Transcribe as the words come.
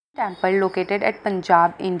Temple located at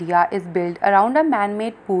Punjab, India is built around a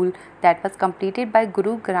man-made pool that was completed by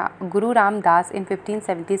Guru Ram Das in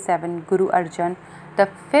 1577. Guru Arjan, the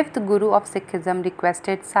fifth Guru of Sikhism,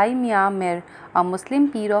 requested Sai Mia Mir, a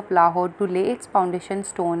Muslim Peer of Lahore, to lay its foundation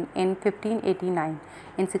stone in 1589.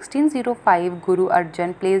 In 1605, Guru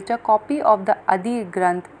Arjan placed a copy of the Adi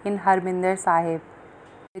Granth in Harmandir Sahib.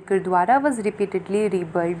 The Gurdwara was repeatedly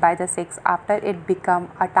rebuilt by the Sikhs after it became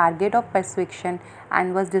a target of persecution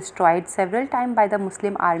and was destroyed several times by the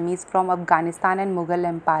Muslim armies from Afghanistan and Mughal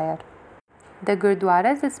Empire. The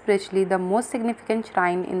Gurdwara is spiritually the most significant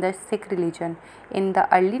shrine in the Sikh religion. In the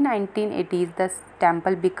early 1980s, the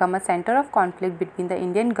temple became a center of conflict between the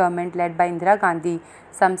Indian government led by Indira Gandhi,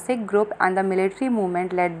 some Sikh group, and the military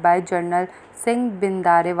movement led by General Singh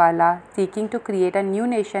Bhindranwale, seeking to create a new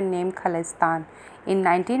nation named Khalistan. In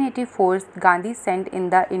 1984, Gandhi sent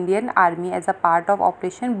in the Indian Army as a part of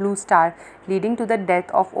Operation Blue Star, leading to the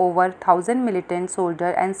death of over 1,000 militant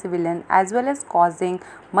soldiers and civilians, as well as causing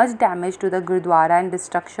much damage to the Gurdwara and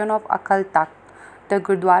destruction of Akhal Takht. The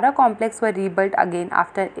Gurdwara complex were rebuilt again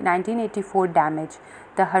after 1984 damage.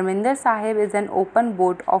 The Harmandir Sahib is an open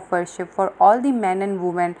board of worship for all the men and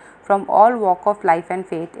women from all walks of life and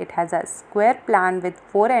faith. It has a square plan with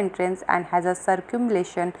 4 entrances and has a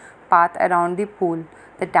circumambulation path around the pool.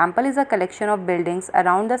 The temple is a collection of buildings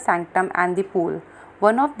around the sanctum and the pool.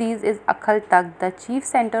 One of these is Akhal Takht, the chief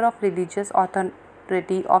center of religious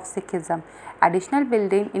authority of Sikhism. Additional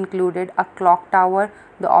buildings included a clock tower,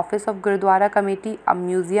 the office of Gurdwara committee, a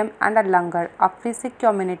museum, and a langar, a free Sikh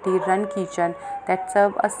community-run kitchen that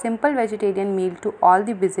served a simple vegetarian meal to all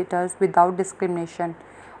the visitors without discrimination.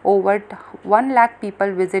 Over 1 lakh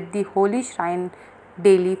people visit the holy shrine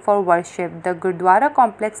daily for worship. The Gurdwara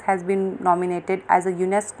complex has been nominated as a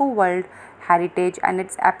UNESCO World Heritage and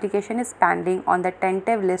its application is pending on the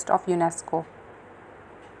tentative list of UNESCO.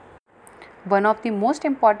 One of the most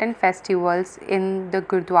important festivals in the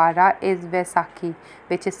Gurdwara is Vaisakhi,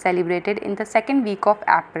 which is celebrated in the second week of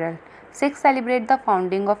April. Sikhs celebrate the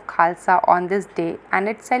founding of Khalsa on this day and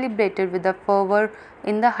it's celebrated with a fervor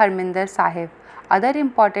in the Harmandir Sahib. Other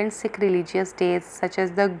important Sikh religious days such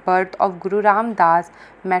as the birth of Guru Ram Das,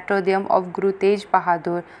 martyrdom of Guru Tej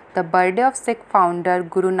Bahadur, the birthday of Sikh founder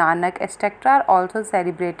Guru Nanak, etc. are also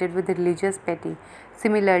celebrated with religious piety.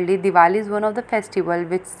 Similarly, Diwali is one of the festivals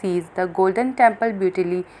which sees the Golden Temple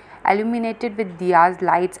beautifully illuminated with diyas,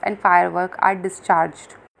 lights and fireworks are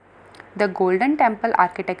discharged. The Golden Temple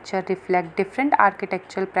architecture reflects different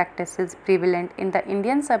architectural practices prevalent in the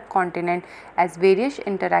Indian subcontinent as various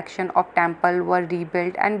iterations of temple were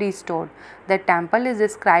rebuilt and restored. The temple is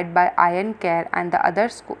described by Ayan Kher and the other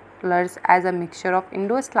scholars as a mixture of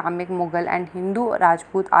Indo-Islamic, Mughal and Hindu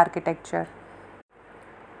Rajput architecture.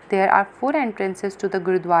 There are 4 entrances to the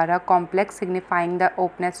Gurdwara complex signifying the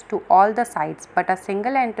openness to all the sides, but a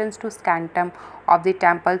single entrance to sanctum of the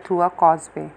temple through a causeway.